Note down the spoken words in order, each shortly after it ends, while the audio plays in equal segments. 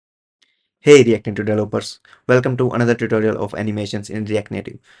Hey React Native developers, welcome to another tutorial of animations in React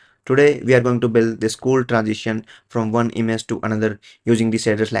Native. Today we are going to build this cool transition from one image to another using the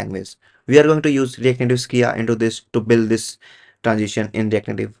shaders language. We are going to use React Native Skia into this to build this transition in React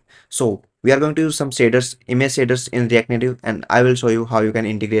Native. So we are going to use some shaders, image shaders in React Native, and I will show you how you can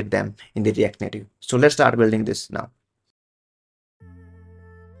integrate them in the React Native. So let's start building this now.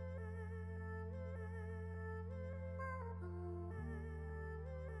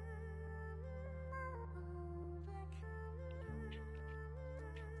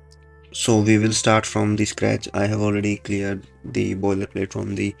 So we will start from the scratch. I have already cleared the boilerplate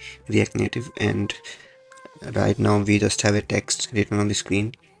from the React Native, and right now we just have a text written on the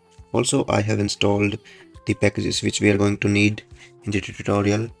screen. Also, I have installed the packages which we are going to need in the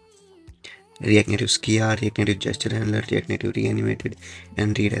tutorial: React Native Skia, React Native Gesture Handler, React Native Reanimated,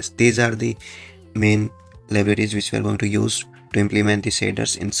 and Redis. These are the main libraries which we are going to use to implement the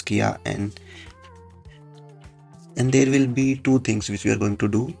shaders in Skia, and there will be two things which we are going to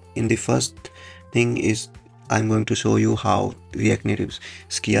do. In the first thing is I'm going to show you how React Native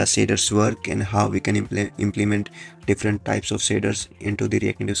Skia shaders work and how we can implement different types of shaders into the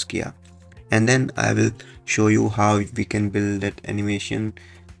React Native Skia. And then I will show you how we can build that animation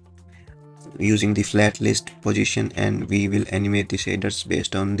using the flat list position, and we will animate the shaders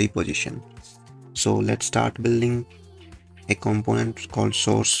based on the position. So let's start building a component called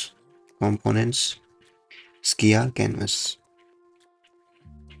source components Skia canvas.js.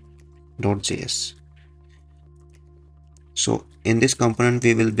 So in this component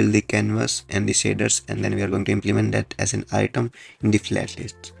we will build the canvas and the shaders, and then we are going to implement that as an item in the flat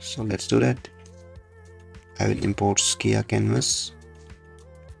list. So let's do that. I will import Skia canvas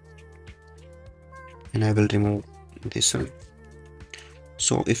and I will remove this one.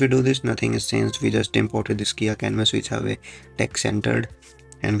 So if we do this, nothing is changed. We just imported the Skia canvas which have a text centered,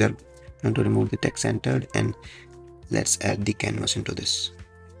 and we are going to remove the text centered, and let's add the canvas into this.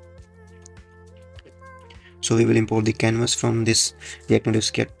 So we will import the canvas from this React Native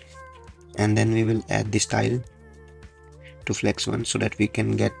Skia, and then we will add the style to flex one so that we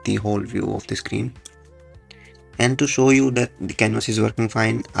can get the whole view of the screen. And to show you that the canvas is working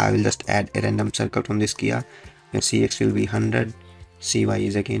fine, I will just add a random circle from this Skia where cx will be 100, cy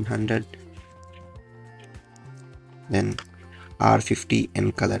is again 100, then R50,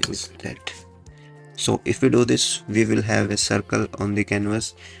 and color is red. So if we do this, we will have a circle on the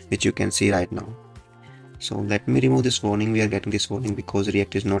canvas which you can see right now. So let me remove this warning. We are getting this warning because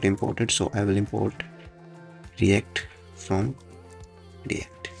React is not imported, so I will import React from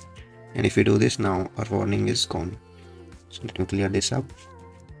React. And if we do this now, our warning is gone. So let me clear this up.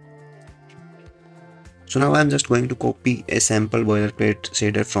 So now I'm just going to copy a sample boilerplate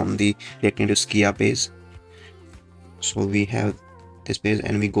shader from the React Native Skia page. So we have this page,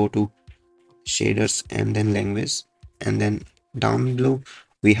 and we go to shaders and then language, and then down below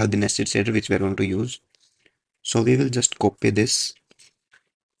we have the nested shader which we are going to use. So we will just copy this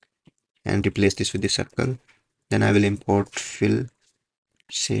and replace this with the circle. Then I will import fill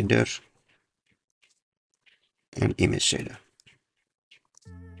shader and image shader.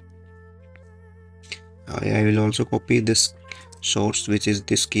 I will also copy this source which is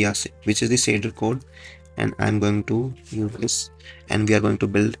this Skia, which is the shader code, and I'm going to use this, and we are going to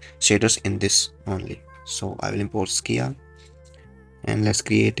build shaders in this only. So I will import Skia, and let's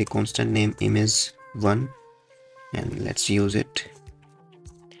create a constant name image1, and let's use it.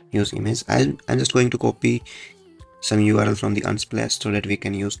 Use image. I'm just going to copy some URL from the Unsplash so that we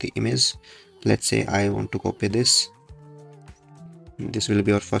can use the image. Let's say I want to copy this. This will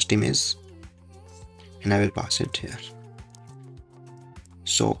be our first image, and I will pass it here.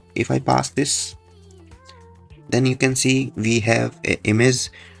 So if I pass this, then you can see we have an image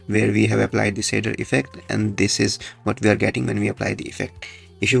where we have applied the shader effect, and this is what we are getting when we apply the effect.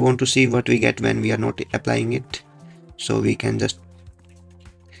 If you want to see what we get when we are not applying it, so we can just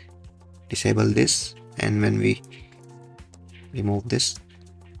disable this, and when we remove this,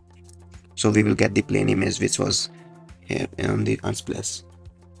 so we will get the plain image which was here on the Unsplash.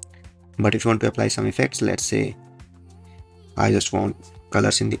 But if you want to apply some effects, let's say I just want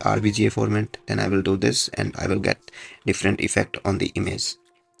colors in the RGBA format, then I will do this, and I will get different effect on the image.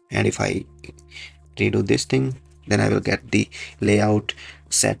 And if I redo this thing, then I will get the layout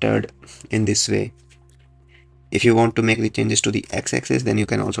centered in this way. If you want to make the changes to the x-axis, then you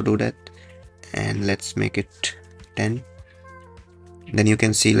can also do that, and let's make it 10. Then you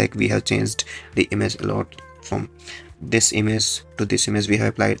can see like we have changed the image a lot. From this image to this image, we have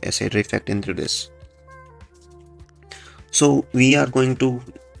applied a shader effect into this. So we are going to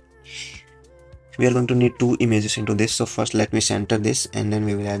we are going to need two images into this. So first let me center this and then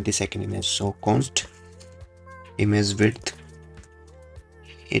we will add the second image. So const image width,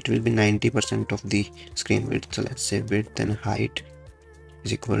 it will be 90% of the screen width. So let's say width and height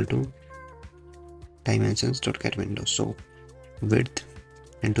is equal to dimensions.getWindow. So width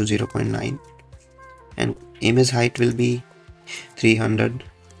into 0.9 and image height will be 300.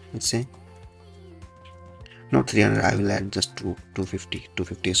 Let's say not 300, I will add just 250.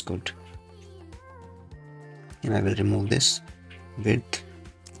 250 is good. And I will remove this width,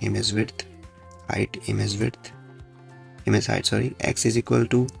 image width, height, image width, image height, sorry. X is equal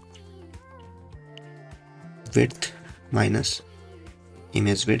to width minus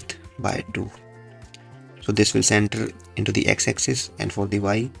image width by 2. So this will center into the x-axis, and for the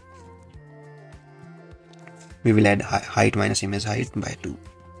y we will add height minus image height by 2.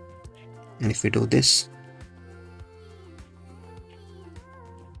 And if we do this,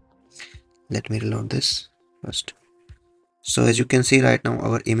 let me reload this first. So as you can see right now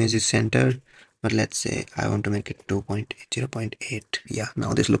our image is centered, but let's say I want to make it 0.8. Yeah,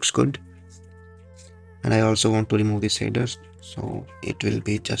 now this looks good. And I also want to remove the shaders, so it will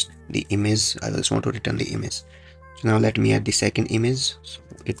be just the image. I just want to return the image. So now let me add the second image. So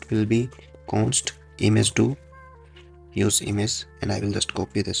it will be const image to use image, and I will just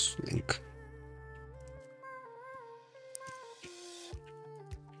copy this link.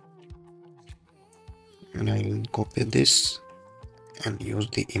 And I will copy this and use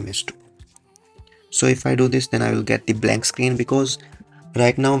the image too. So if I do this, then I will get the blank screen, because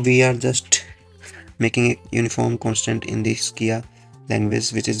right now we are just making a uniform constant in the Skia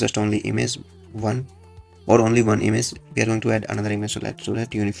language, which is just only image one, or only one image. We are going to add another image, so let's do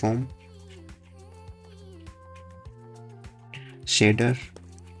that. Uniform shader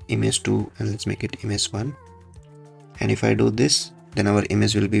image 2, and let's make it image 1. And if I do this, then our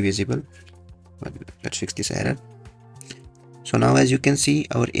image will be visible. But let's fix this error. So now as you can see,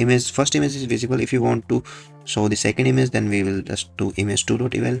 our first image is visible. If you want to show the second image, then we will just do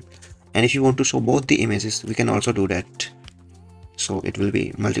image2.eval. And if you want to show both the images, we can also do that. So it will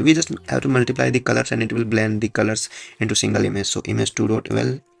be we just have to multiply the colors and it will blend the colors into single image. So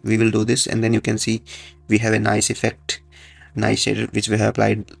image2.eval, we will do this, and then you can see we have a nice effect, nice shader which we have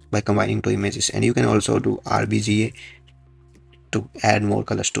applied by combining two images. And you can also do RBGA to add more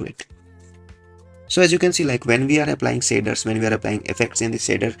colors to it. So as you can see, like when we are applying shaders, when we are applying effects in the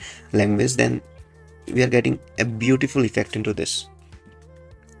shader language, then we are getting a beautiful effect into this.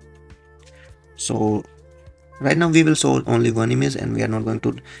 So right now we will show only one image and we are not going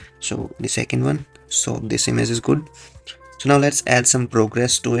to show the second one. So this image is good. So now let's add some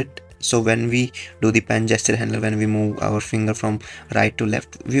progress to it. So when we do the pen gesture handler, when we move our finger from right to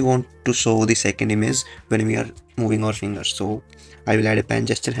left, we want to show the second image when we are moving our fingers. So I will add a pen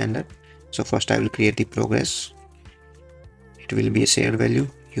gesture handler. So first I will create the progress. It will be a shared value,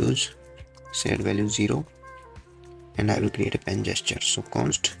 use shared value 0, and I will create a pen gesture. So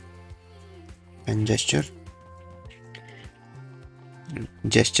const pen gesture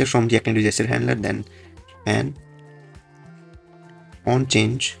from the active gesture handler, then pen on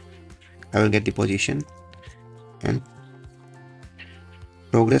change, I will get the position, and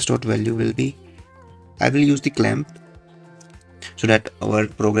progress.value will be, I will use the clamp so that our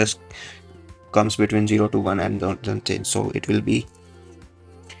progress comes between 0 to 1 and doesn't change. So it will be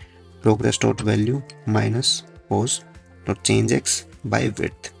progress.value minus pose.changex by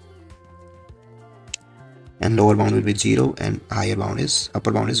width, and lower bound will be 0 and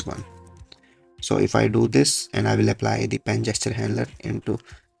upper bound is 1. So if I do this, and I will apply the pen gesture handler into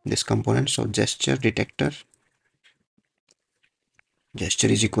this component. So gesture detector, gesture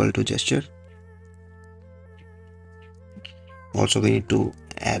is equal to gesture. Also we need to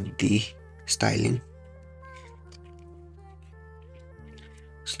add the styling.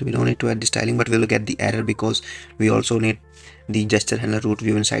 So we don't need to add the styling, but we will get the error because we also need the gesture handler root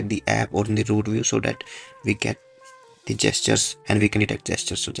view inside the app or in the root view, so that we get the gestures and we can detect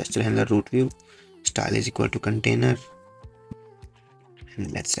gestures. So gesture handler root view style is equal to container,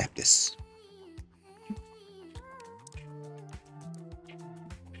 and let's wrap this.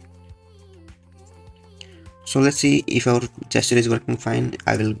 So let's see if our gesture is working fine.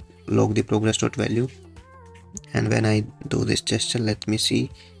 I will log the progress.value, and when I do this gesture, let me see.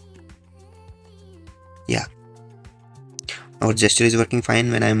 Yeah, our gesture is working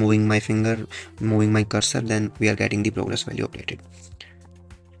fine. When I'm moving my finger, moving my cursor, then we are getting the progress value updated.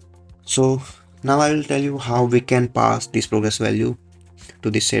 So now I will tell you how we can pass this progress value to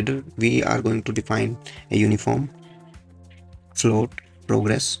the shader. We are going to define a uniform float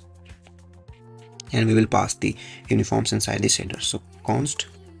progress, and we will pass the uniforms inside the shader. So const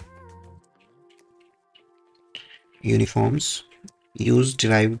uniforms, use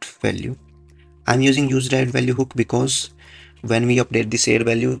derived value. I'm using use derived value hook because when we update the shared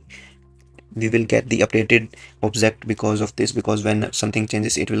value, we will get the updated object because of this, because when something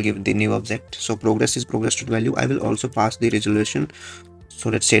changes it will give the new object. So progress is progress to value. I will also pass the resolution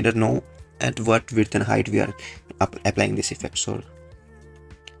so that shader know at what width and height we are applying this effect. So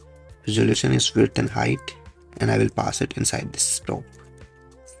resolution is width and height, and I will pass it inside this top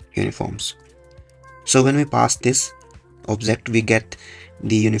uniforms. So when we pass this object, we get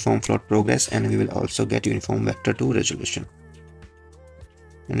the uniform float progress, and we will also get uniform vector 2 resolution,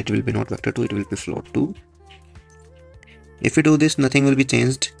 and it will be not vector 2, it will be float 2. If we do this, nothing will be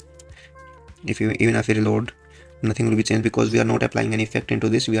changed. Even if we reload, nothing will be changed because we are not applying any effect into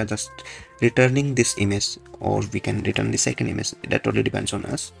this. We are just returning this image, or we can return the second image. That totally depends on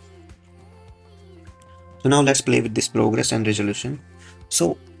us. So now let's play with this progress and resolution.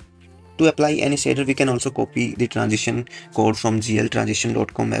 So to apply any shader, we can also copy the transition code from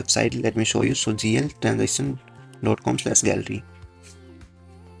gltransition.com website. Let me show you. So gltransition.com/gallery.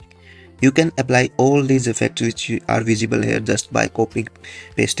 You can apply all these effects which are visible here just by copy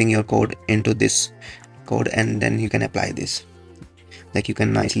pasting your code into this code, and then you can apply this. Like you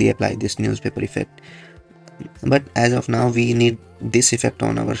can nicely apply this newspaper effect. But as of now, we need this effect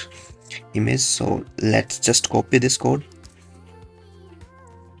on our image. So let's just copy this code,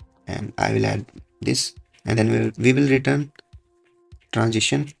 and I will add this, and then we will return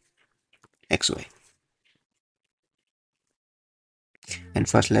transition XY. And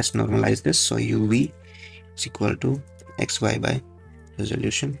first let's normalize this. So UV is equal to XY by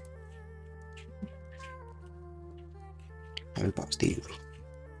resolution. I will pass the UV.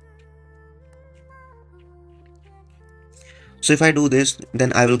 So if I do this,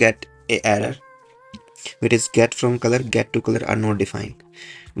 then I will get a error, which is get from color, get to color are not defined.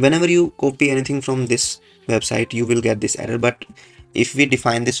 Whenever you copy anything from this website, you will get this error. But if we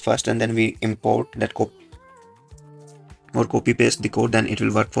define this first and then we import that code or copy paste the code, then it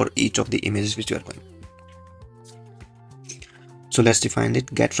will work for each of the images which you are going. So let's define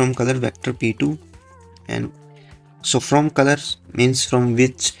it. Get from color vector p2, and so from colors means from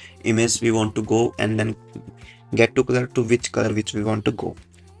which image we want to go, and then get to color to which color which we want to go,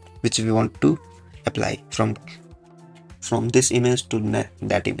 which we want to apply from this image to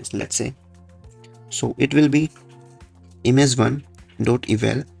that image, let's say. So it will be image1 dot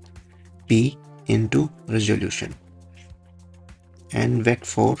eval p into resolution, and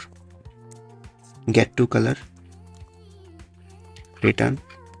vec4 get to color return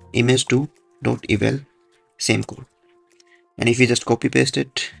image2 dot eval, same code. And if we just copy paste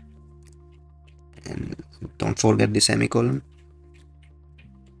it, and don't forget the semicolon.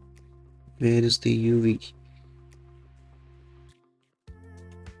 Where is the UV?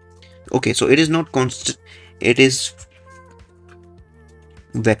 Okay, so it is not constant, it is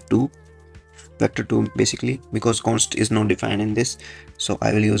vector 2 basically, because const is not defined in this. So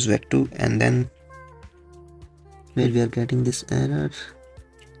I will use vec 2, and then where we are getting this error.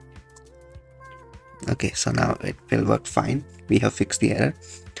 Okay, so now it will work fine. We have fixed the error.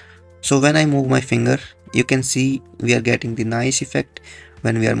 So when I move my finger, you can see we are getting the nice effect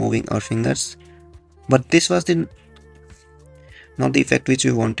when we are moving our fingers. But this was not the effect which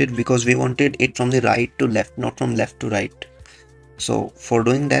we wanted, because we wanted it from the right to left, not from left to right. So for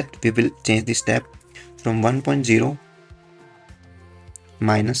doing that, we will change the step from 1.0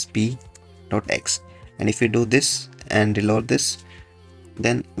 minus p dot x. And if we do this and reload this,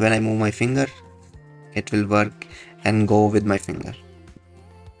 then when I move my finger, it will work and go with my finger.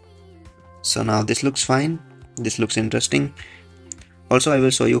 So now this looks fine. This looks interesting. Also, I will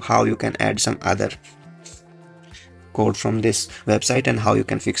show you how you can add some other code from this website and how you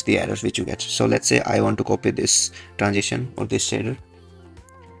can fix the errors which you get. So let's say I want to copy this transition or this shader.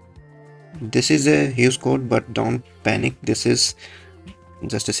 This is a huge code, but don't panic. This is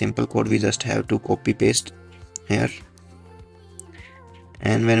just a simple code. We just have to copy paste here.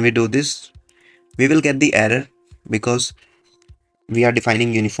 And when we do this, we will get the error because we are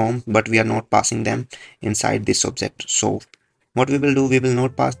defining uniform, but we are not passing them inside this object. So what we will do, we will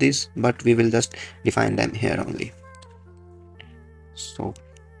not pass this, but we will just define them here only. So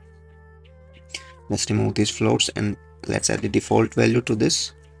let's remove these floats and let's add the default value to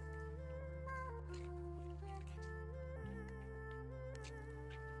this.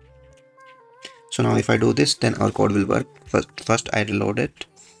 So now if I do this, then our code will work. First I reload it,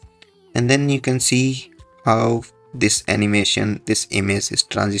 and then you can see how this animation, this image is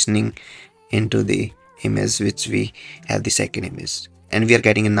transitioning into the image which we have the second image, and we are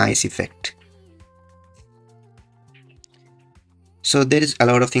getting a nice effect. So there is a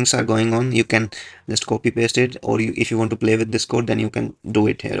lot of things are going on. You can just copy paste it, or if you want to play with this code, then you can do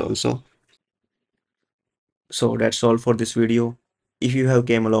it here also. So that's all for this video. If you have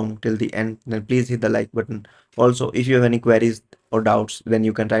came along till the end, then please hit the like button. Also, if you have any queries or doubts, then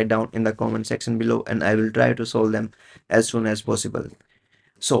you can write down in the comment section below and I will try to solve them as soon as possible.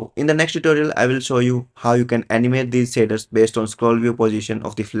 So in the next tutorial, I will show you how you can animate these shaders based on scroll view position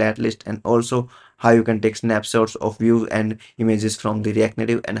of the flat list, and also how you can take snapshots of views and images from the React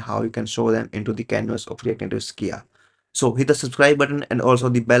Native and how you can show them into the canvas of React Native Skia. So hit the subscribe button and also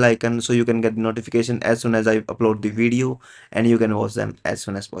the bell icon so you can get the notification as soon as I upload the video and you can watch them as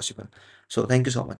soon as possible. So thank you so much.